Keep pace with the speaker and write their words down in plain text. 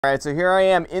Alright, so here I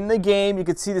am in the game. You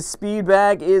can see the speed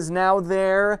bag is now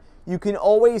there. You can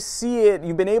always see it.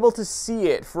 You've been able to see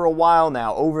it for a while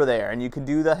now over there. And you could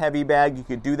do the heavy bag. You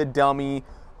could do the dummy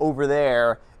over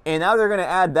there. And now they're going to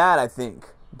add that, I think,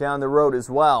 down the road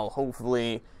as well,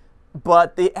 hopefully.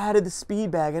 But they added the speed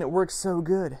bag and it works so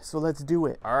good. So let's do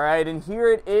it. Alright, and here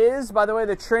it is. By the way,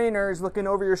 the trainer is looking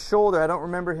over your shoulder. I don't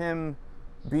remember him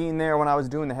being there when I was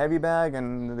doing the heavy bag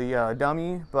and the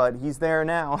dummy, but he's there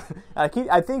now. I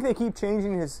think they keep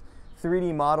changing his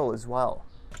 3D model as well.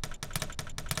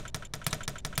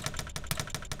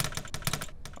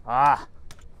 Ah.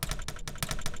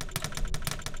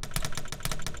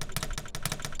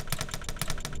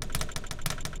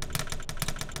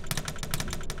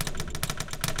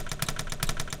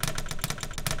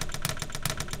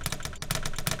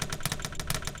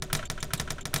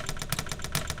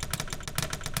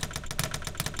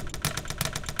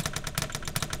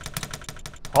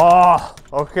 Oh,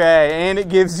 okay, and it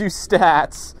gives you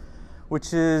stats,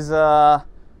 which is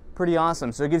pretty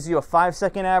awesome. So it gives you a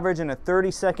 5-second average and a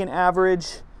 30-second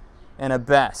average and a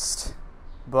best.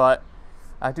 But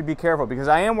I have to be careful because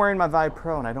I am wearing my Vive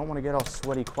Pro and I don't want to get all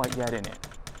sweaty quite yet in it.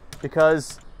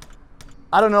 Because,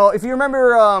 I don't know, if you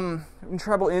remember in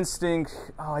Treble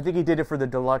Instinct, oh, I think he did it for the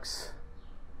Deluxe.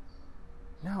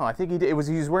 No, I think he did. He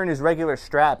was wearing his regular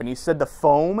strap and he said the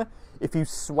foam, if you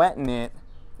sweat in it,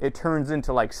 it turns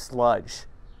into like sludge,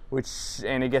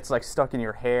 and it gets like stuck in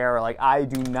your hair. Like, I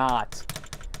do not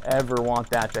ever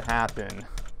want that to happen.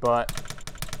 But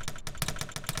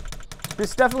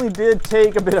this definitely did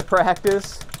take a bit of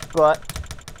practice, but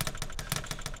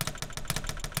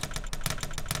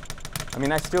I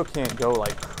mean, I still can't go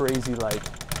like crazy like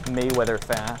Mayweather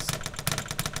fast.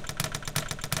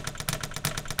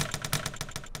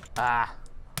 Ah.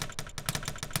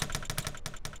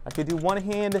 I could do one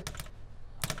hand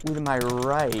with my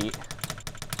right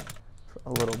for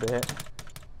a little bit.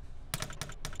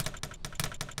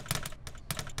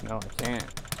 No, I can't.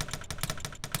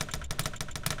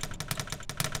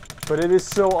 But it is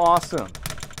so awesome.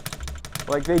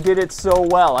 Like, they did it so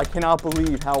well. I cannot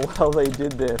believe how well they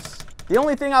did this. The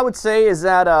only thing I would say is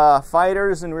that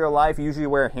fighters in real life usually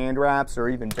wear hand wraps or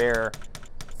even bare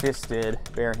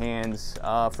hands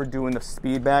for doing the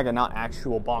speed bag and not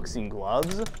actual boxing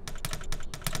gloves.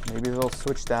 Maybe they'll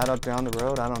switch that up down the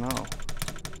road. I don't know.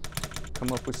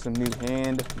 Come up with some new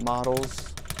hand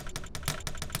models.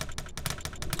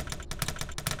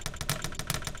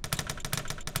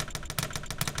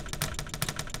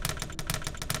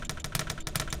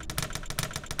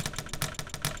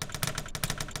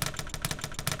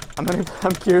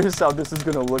 I'm curious how this is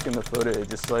going to look in the footage,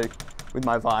 just like with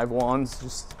my Vive wands.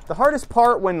 Just the hardest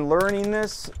part when learning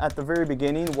this at the very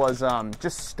beginning was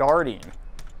just starting.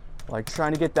 Like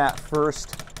trying to get that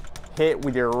first hit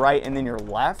with your right and then your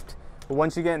left. But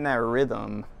once you get in that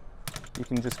rhythm, you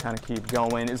can just kind of keep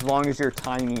going as long as your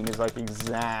timing is like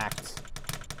exact.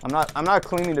 I'm not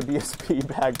claiming to be a speed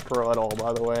bag pro at all,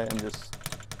 by the way. I'm just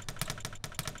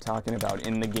talking about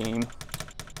in the game.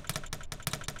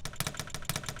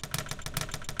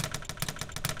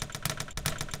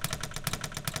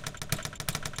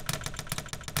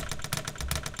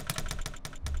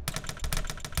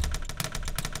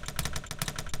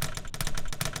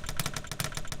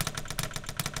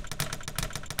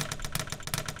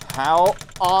 How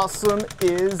awesome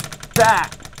is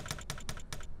that?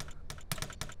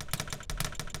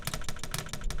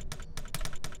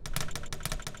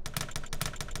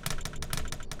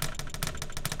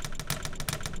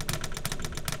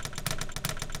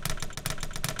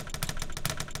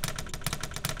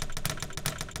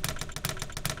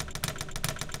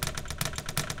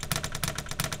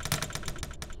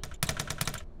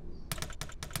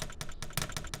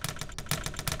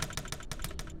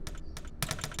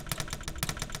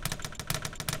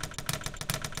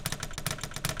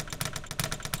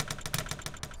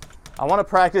 I want to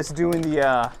practice doing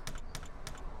the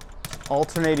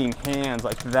alternating hands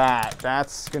like that.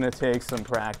 That's going to take some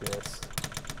practice.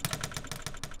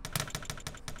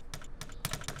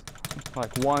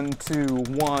 Like 1, 2,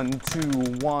 1, 2,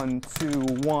 1, 2,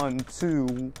 1,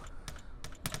 2,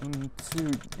 1,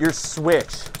 2. Your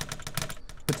switch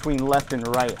between left and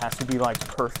right has to be like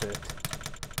perfect.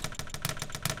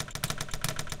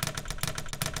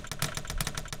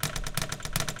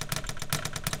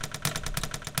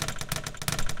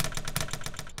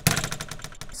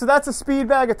 So that's a speed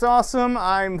bag. It's awesome.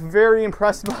 I'm very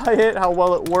impressed by it, how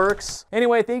well it works.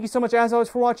 Anyway, thank you so much as always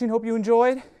for watching. Hope you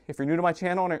enjoyed. If you're new to my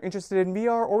channel and are interested in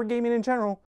VR or gaming in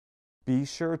general, be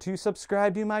sure to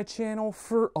subscribe to my channel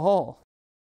for all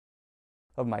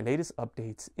of my latest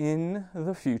updates in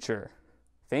the future.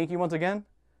 Thank you once again,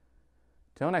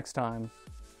 Till next time,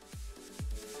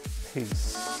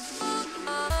 peace.